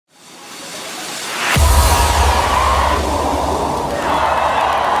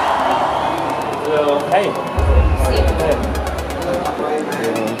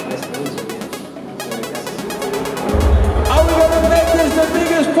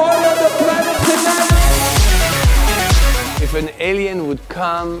an alien would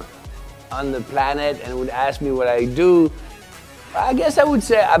come on the planet and would ask me what I do, I guess I would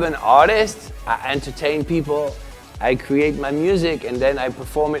say I'm an artist. I entertain people, I create my music, and then I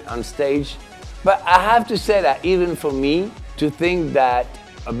perform it on stage. But I have to say that even for me, to think that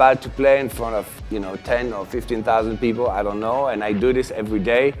about to play in front of 10 or 15,000 people, I don't know, and I do this every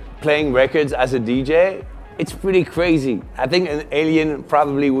day, playing records as a DJ, it's pretty crazy. I think an alien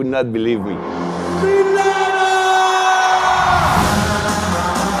probably would not believe me.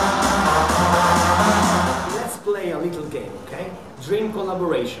 Let's play a little game, okay? Dream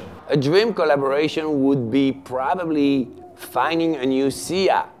collaboration. A dream collaboration would be probably finding a new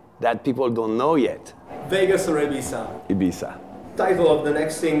Sia that people don't know yet. Vegas or Ibiza? Ibiza. Title of the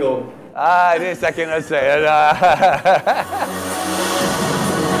next single? This I cannot say.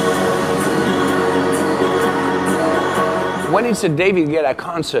 When it's a David Guetta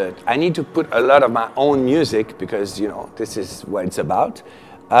concert, I need to put a lot of my own music because, this is what it's about.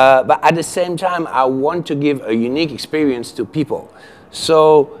 But at the same time, I want to give a unique experience to people.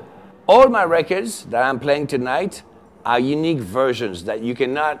 So all my records that I'm playing tonight are unique versions that you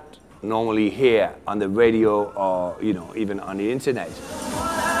cannot normally hear on the radio or even on the internet.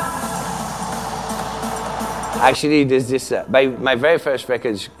 Actually, there's this. My very first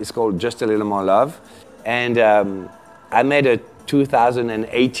record is called Just a Little More Love, and I made a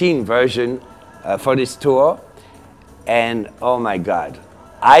 2018 version for this tour, and oh my God,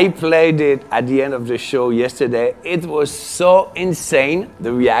 I played it at the end of the show yesterday. It was so insane,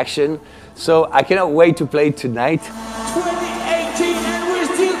 the reaction. So I cannot wait to play it tonight. 2018 and we're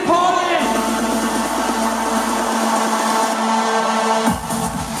still calling!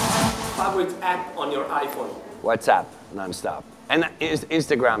 Favorite app on your iPhone? WhatsApp, non-stop. And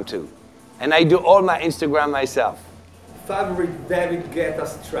Instagram too. And I do all my Instagram myself. Favorite David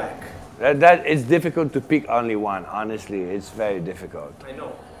Guetta's track? That it's difficult to pick only one, honestly. It's very difficult. I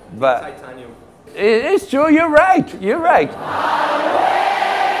know. But Titanium. It's true, you're right.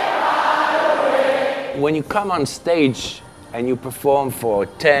 When you come on stage and you perform for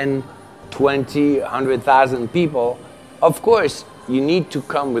 10, 20, 100,000 people, of course, you need to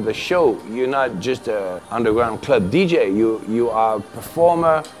come with a show. You're not just an underground club DJ. You are a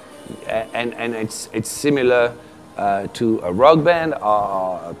performer, and it's similar to a rock band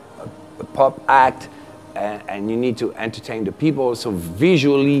or a pop act, and you need to entertain the people. So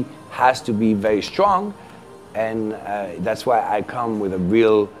visually has to be very strong, and that's why I come with a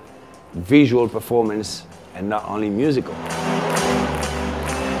real visual performance and not only musical.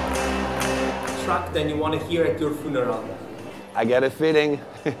 Track that you want to hear at your funeral? I get a feeling.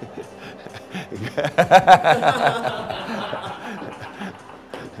 Tonight's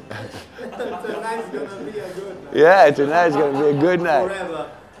gonna be a good night. Yeah, tonight's gonna be a good night. Forever.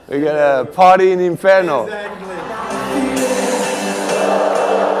 We're gonna party in Inferno. Exactly.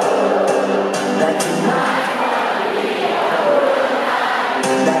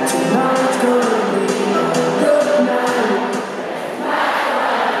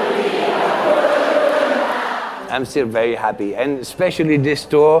 I'm still very happy, and especially this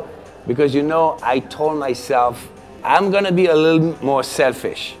tour, because I told myself I'm gonna be a little more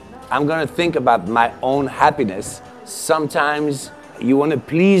selfish. I'm gonna think about my own happiness. Sometimes you want to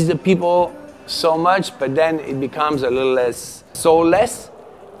please the people so much, but then it becomes a little less soulless.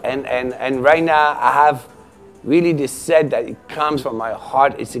 And right now I have really this set that it comes from my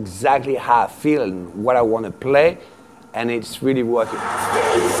heart. It's exactly how I feel and what I want to play, and it's really working.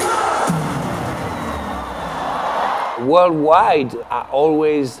 Worldwide, I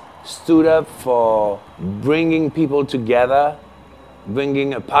always stood up for bringing people together,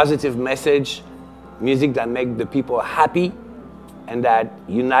 bringing a positive message, music that makes the people happy and that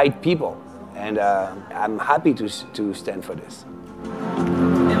unite people. And I'm happy to stand for this.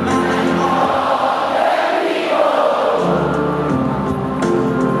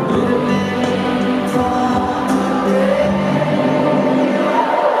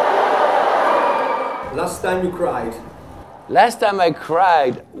 Last time you cried? Last time I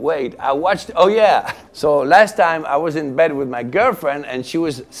cried, wait, I watched, oh yeah. So last time I was in bed with my girlfriend and she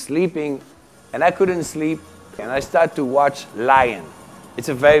was sleeping and I couldn't sleep, and I started to watch Lion. It's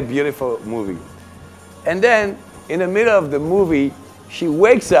a very beautiful movie. And then in the middle of the movie, she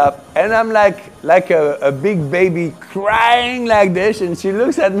wakes up and I'm like a big baby crying like this, and she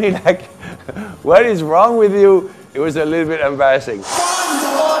looks at me like, what is wrong with you? It was a little bit embarrassing.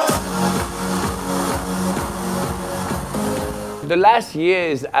 The last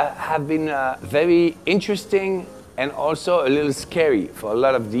years have been very interesting and also a little scary for a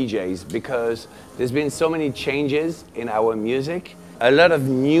lot of DJs, because there's been so many changes in our music. A lot of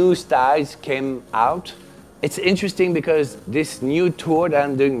new styles came out, It's interesting because this new tour that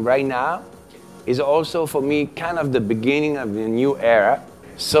I'm doing right now is also for me kind of the beginning of the new era.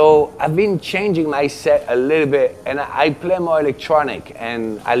 So I've been changing my set a little bit and I play more electronic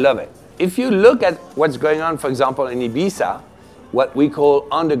and I love it. If you look at what's going on, for example, in Ibiza, what we call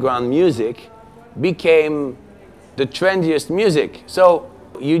underground music became the trendiest music. So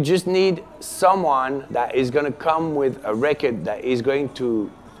you just need someone that is going to come with a record that is going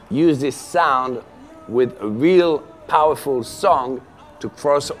to use this sound with a real powerful song to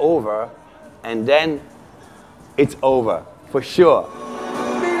cross over, and then it's over, for sure.